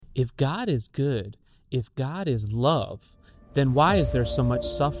If God is good, if God is love, then why is there so much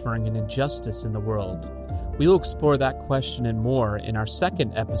suffering and injustice in the world? We will explore that question and more in our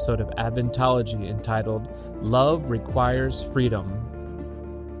second episode of Adventology entitled Love Requires Freedom.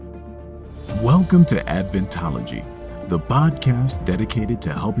 Welcome to Adventology, the podcast dedicated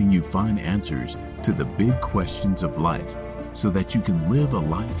to helping you find answers to the big questions of life so that you can live a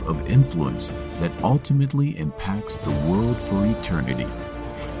life of influence that ultimately impacts the world for eternity.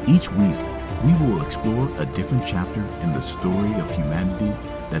 Each week, we will explore a different chapter in the story of humanity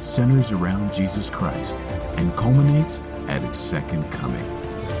that centers around Jesus Christ and culminates at his second coming.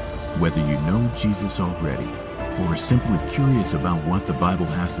 Whether you know Jesus already or are simply curious about what the Bible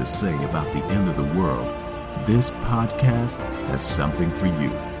has to say about the end of the world, this podcast has something for you.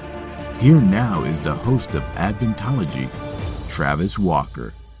 Here now is the host of Adventology, Travis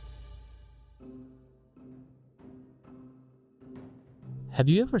Walker. Have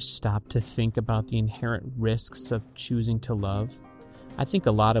you ever stopped to think about the inherent risks of choosing to love? I think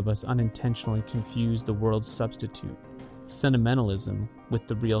a lot of us unintentionally confuse the world's substitute, sentimentalism, with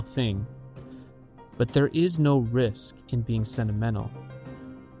the real thing. But there is no risk in being sentimental.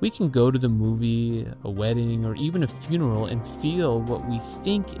 We can go to the movie, a wedding, or even a funeral and feel what we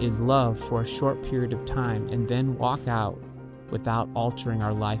think is love for a short period of time and then walk out without altering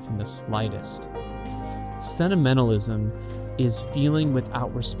our life in the slightest. Sentimentalism is feeling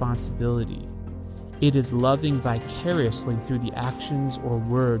without responsibility. It is loving vicariously through the actions or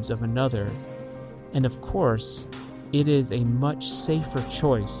words of another. And of course, it is a much safer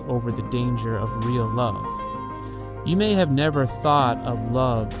choice over the danger of real love. You may have never thought of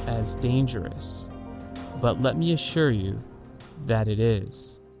love as dangerous, but let me assure you that it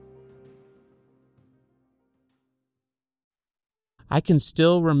is. I can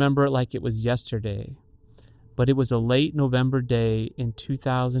still remember it like it was yesterday. But it was a late November day in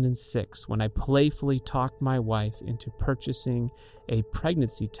 2006 when I playfully talked my wife into purchasing a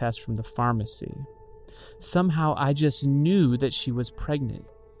pregnancy test from the pharmacy. Somehow I just knew that she was pregnant.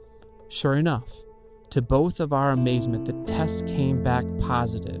 Sure enough, to both of our amazement, the test came back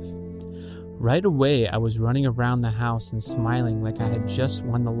positive. Right away, I was running around the house and smiling like I had just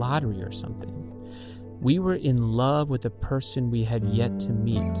won the lottery or something. We were in love with a person we had yet to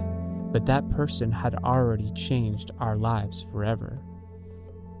meet. But that person had already changed our lives forever.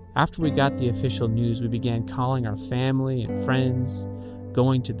 After we got the official news, we began calling our family and friends,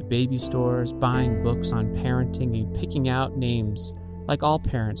 going to the baby stores, buying books on parenting, and picking out names like all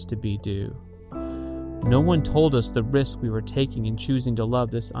parents-to-be do. No one told us the risk we were taking in choosing to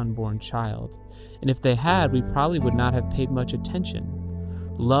love this unborn child, and if they had, we probably would not have paid much attention.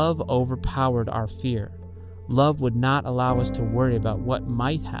 Love overpowered our fear. Love would not allow us to worry about what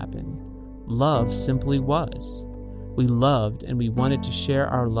might happen. Love simply was. We loved and we wanted to share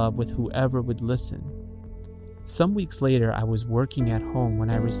our love with whoever would listen. Some weeks later, I was working at home when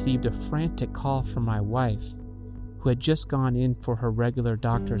I received a frantic call from my wife, who had just gone in for her regular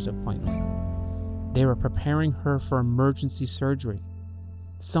doctor's appointment. They were preparing her for emergency surgery.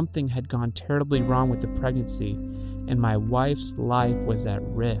 Something had gone terribly wrong with the pregnancy, and my wife's life was at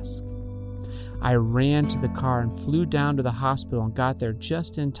risk. I ran to the car and flew down to the hospital and got there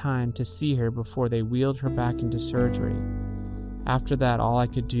just in time to see her before they wheeled her back into surgery. After that, all I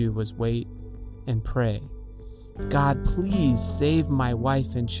could do was wait and pray. God, please save my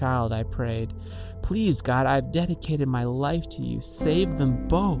wife and child, I prayed. Please, God, I've dedicated my life to you. Save them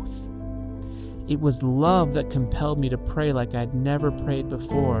both. It was love that compelled me to pray like I'd never prayed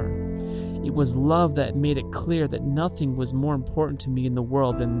before. It was love that made it clear that nothing was more important to me in the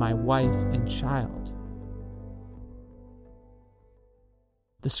world than my wife and child.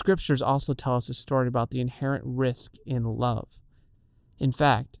 The scriptures also tell us a story about the inherent risk in love. In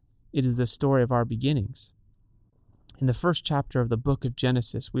fact, it is the story of our beginnings. In the first chapter of the book of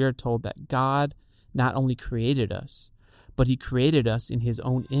Genesis, we are told that God not only created us, but he created us in his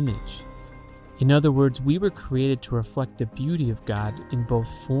own image. In other words, we were created to reflect the beauty of God in both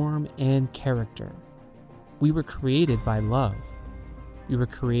form and character. We were created by love. We were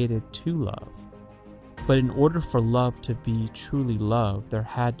created to love. But in order for love to be truly love, there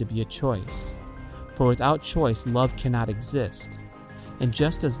had to be a choice. For without choice, love cannot exist. And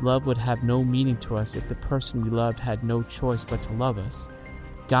just as love would have no meaning to us if the person we loved had no choice but to love us,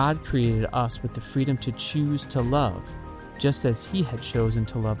 God created us with the freedom to choose to love, just as he had chosen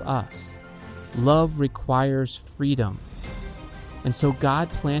to love us. Love requires freedom. And so God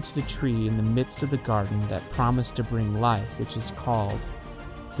planted a tree in the midst of the garden that promised to bring life, which is called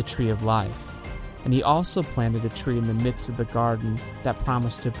the tree of life. And he also planted a tree in the midst of the garden that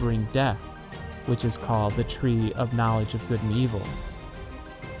promised to bring death, which is called the tree of knowledge of good and evil.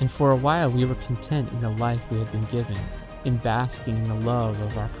 And for a while we were content in the life we had been given, in basking in the love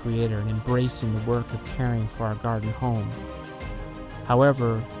of our Creator and embracing the work of caring for our garden home.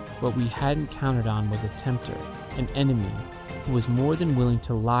 However, what we hadn't counted on was a tempter, an enemy, who was more than willing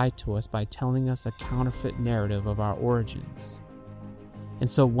to lie to us by telling us a counterfeit narrative of our origins. And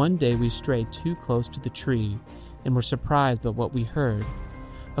so one day we strayed too close to the tree and were surprised by what we heard.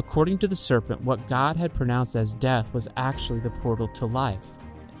 According to the serpent, what God had pronounced as death was actually the portal to life.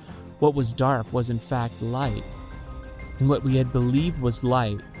 What was dark was in fact light, and what we had believed was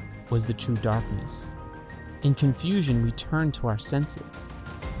light was the true darkness. In confusion, we turned to our senses.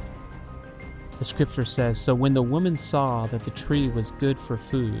 The scripture says, "So when the woman saw that the tree was good for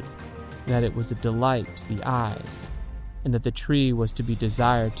food, that it was a delight to the eyes, and that the tree was to be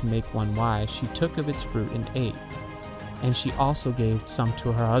desired to make one wise, she took of its fruit and ate. And she also gave some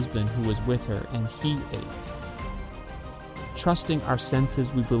to her husband who was with her, and he ate." Trusting our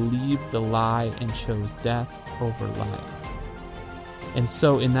senses, we believed the lie and chose death over life. And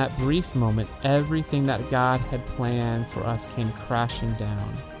so in that brief moment, everything that God had planned for us came crashing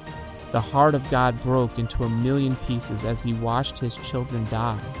down. The heart of God broke into a million pieces as he watched his children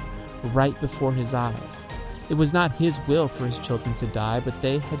die right before his eyes. It was not his will for his children to die, but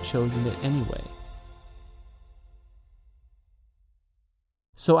they had chosen it anyway.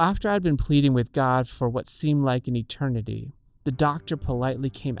 So after I'd been pleading with God for what seemed like an eternity, the doctor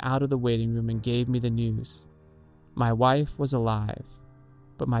politely came out of the waiting room and gave me the news. My wife was alive,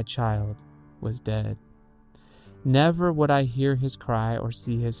 but my child was dead. Never would I hear his cry or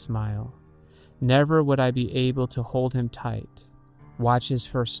see his smile. Never would I be able to hold him tight, watch his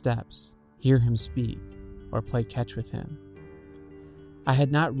first steps, hear him speak, or play catch with him. I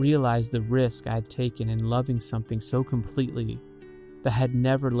had not realized the risk I had taken in loving something so completely that I had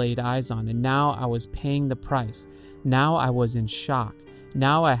never laid eyes on, and now I was paying the price. Now I was in shock.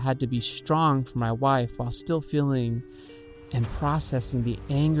 Now I had to be strong for my wife while still feeling and processing the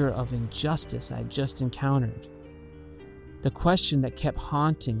anger of injustice I had just encountered. The question that kept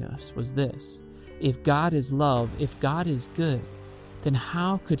haunting us was this: if God is love, if God is good, then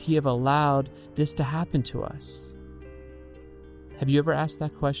how could he have allowed this to happen to us? Have you ever asked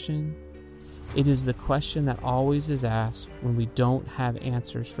that question? It is the question that always is asked when we don't have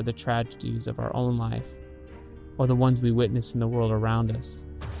answers for the tragedies of our own life or the ones we witness in the world around us.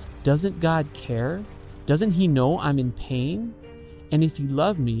 Doesn't God care? Doesn't he know I'm in pain? And if he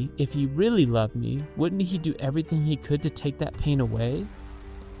loved me, if he really loved me, wouldn't he do everything he could to take that pain away?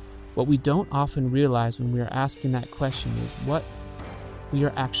 What we don't often realize when we are asking that question is what we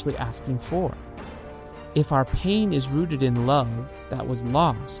are actually asking for. If our pain is rooted in love that was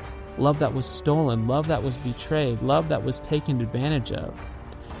lost, love that was stolen, love that was betrayed, love that was taken advantage of,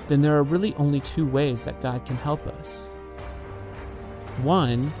 then there are really only two ways that God can help us.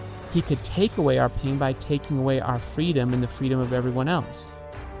 One, he could take away our pain by taking away our freedom and the freedom of everyone else.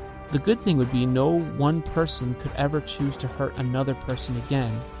 The good thing would be no one person could ever choose to hurt another person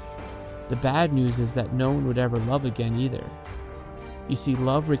again. The bad news is that no one would ever love again either. You see,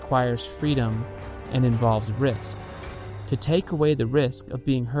 love requires freedom and involves risk. To take away the risk of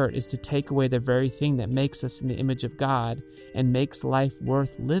being hurt is to take away the very thing that makes us in the image of God and makes life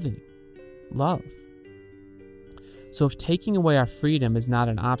worth living: love. So if taking away our freedom is not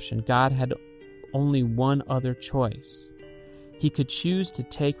an option, God had only one other choice. He could choose to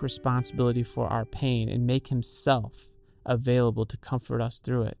take responsibility for our pain and make himself available to comfort us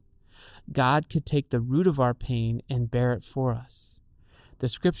through it. God could take the root of our pain and bear it for us. The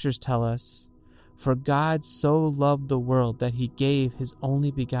scriptures tell us, "For God so loved the world that he gave his only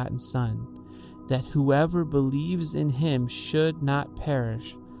begotten Son, that whoever believes in him should not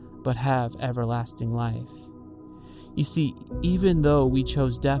perish, but have everlasting life." You see, even though we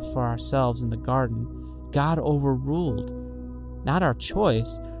chose death for ourselves in the garden, God overruled not our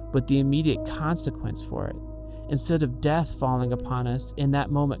choice, but the immediate consequence for it. Instead of death falling upon us, in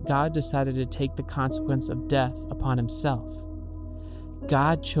that moment, God decided to take the consequence of death upon himself.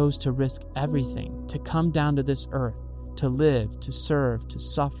 God chose to risk everything, to come down to this earth, to live, to serve, to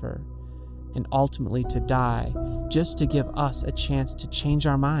suffer, and ultimately to die, just to give us a chance to change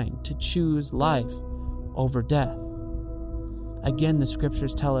our mind, to choose life over death. Again, the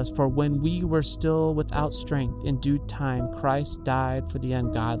scriptures tell us, "For when we were still without strength, in due time Christ died for the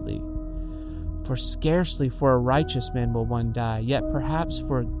ungodly. For scarcely for a righteous man will one die, yet perhaps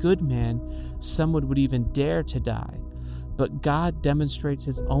for a good man someone would even dare to die. But God demonstrates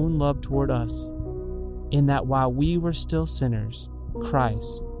his own love toward us, in that while we were still sinners,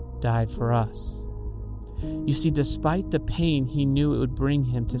 Christ died for us." You see, despite the pain he knew it would bring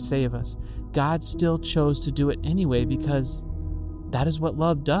him to save us, God still chose to do it anyway because That is what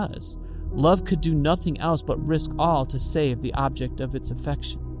love does. Love could do nothing else but risk all to save the object of its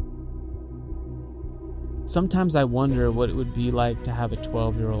affection. Sometimes I wonder what it would be like to have a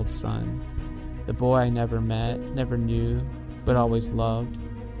 12-year-old son, the boy I never met, never knew, but always loved.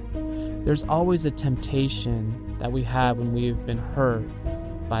 There's always a temptation that we have when we've been hurt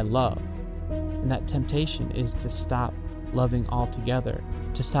by love, and that temptation is to stop loving altogether,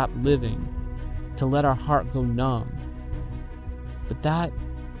 to stop living, to let our heart go numb. But that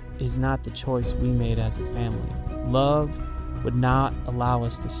is not the choice we made as a family. Love would not allow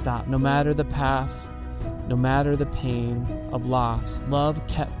us to stop. No matter the path, no matter the pain of loss, love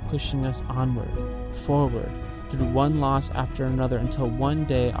kept pushing us onward, forward, through one loss after another until one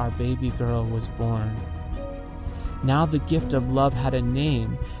day our baby girl was born. Now the gift of love had a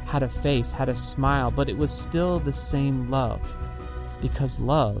name, had a face, had a smile, but it was still the same love, because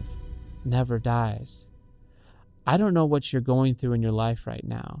love never dies. I don't know what you're going through in your life right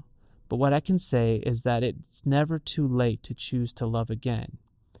now, but what I can say is that it's never too late to choose to love again.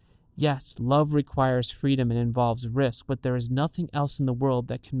 Yes, love requires freedom and involves risk, but there is nothing else in the world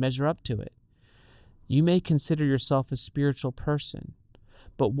that can measure up to it. You may consider yourself a spiritual person,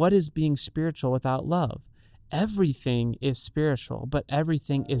 but what is being spiritual without love? Everything is spiritual, but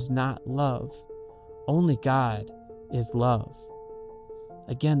everything is not love. Only God is love.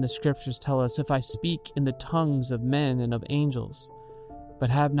 Again, the scriptures tell us, if I speak in the tongues of men and of angels, but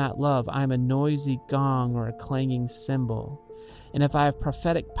have not love, I am a noisy gong or a clanging cymbal. And if I have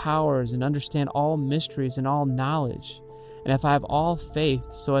prophetic powers and understand all mysteries and all knowledge, and if I have all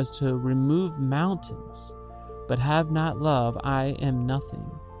faith so as to remove mountains, but have not love, I am nothing.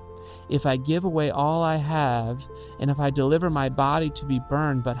 If I give away all I have, and if I deliver my body to be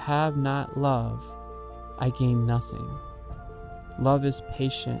burned, but have not love, I gain nothing. Love is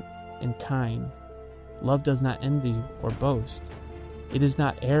patient and kind. Love does not envy or boast. It is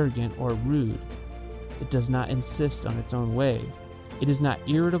not arrogant or rude. It does not insist on its own way. It is not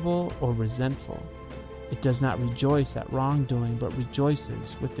irritable or resentful. It does not rejoice at wrongdoing, but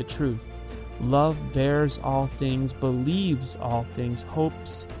rejoices with the truth. Love bears all things, believes all things,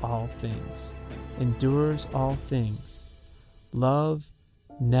 hopes all things, endures all things. Love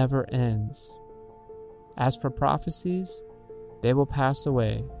never ends. As for prophecies, they will pass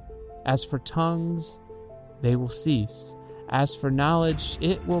away. As for tongues, they will cease. As for knowledge,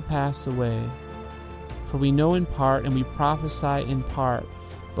 it will pass away. For we know in part and we prophesy in part,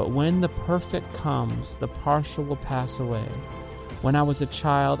 but when the perfect comes, the partial will pass away. When I was a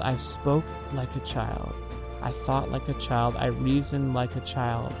child, I spoke like a child. I thought like a child. I reasoned like a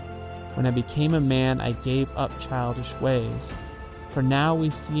child. When I became a man, I gave up childish ways. For now we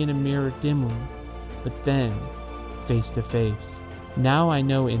see in a mirror dimly, but then face to face. Now I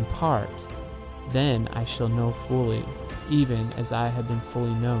know in part, then I shall know fully, even as I have been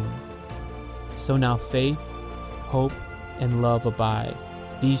fully known. So now faith, hope, and love abide,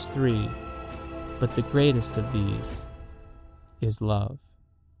 these three, but the greatest of these is love.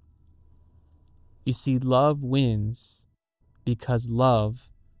 You see, love wins because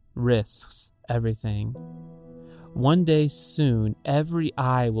love risks everything. One day soon, every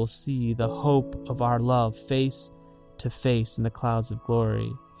eye will see the hope of our love face to face in the clouds of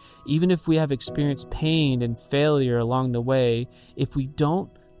glory. Even if we have experienced pain and failure along the way, if we don't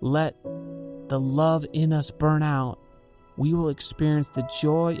let the love in us burn out, we will experience the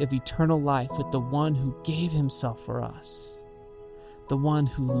joy of eternal life with the one who gave himself for us, the one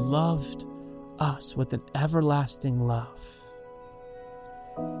who loved us with an everlasting love.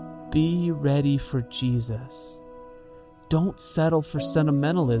 Be ready for Jesus. Don't settle for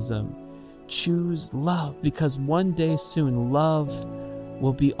sentimentalism. Choose love, because one day soon love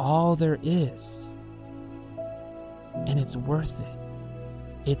will be all there is. And it's worth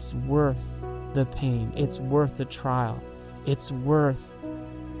it. It's worth the pain. It's worth the trial. It's worth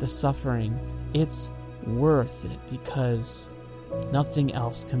the suffering. It's worth it because nothing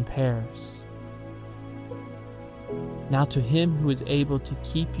else compares. Now to him who is able to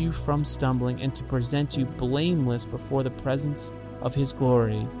keep you from stumbling and to present you blameless before the presence of his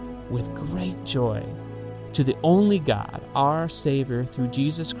glory with great joy, to the only God, our Savior, through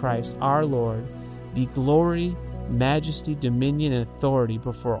Jesus Christ our Lord, be glory, majesty, dominion, and authority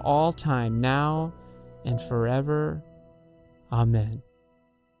before all time, now and forever. Amen.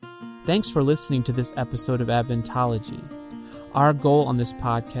 Thanks for listening to this episode of Adventology. Our goal on this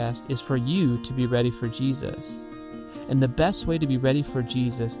podcast is for you to be ready for Jesus. And the best way to be ready for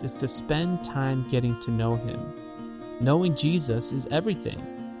Jesus is to spend time getting to know him. Knowing Jesus is everything.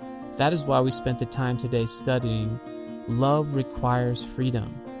 That is why we spent the time today studying Love Requires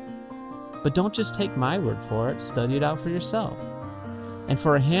Freedom. But don't just take my word for it, study it out for yourself. And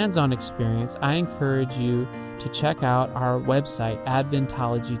for a hands-on experience, I encourage you to check out our website,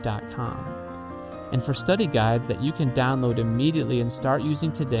 adventology.com. And for study guides that you can download immediately and start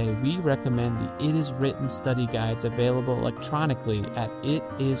using today, we recommend the It Is Written study guides available electronically at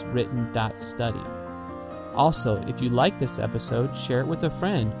itiswritten.study. Also, if you like this episode, share it with a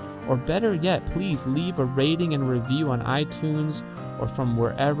friend, or better yet, please leave a rating and review on iTunes or from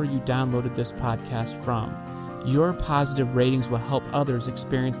wherever you downloaded this podcast from. Your positive ratings will help others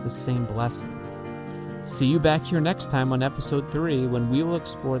experience the same blessing. See you back here next time on episode 3 when we will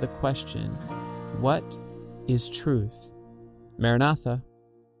explore the question, what is truth? Maranatha.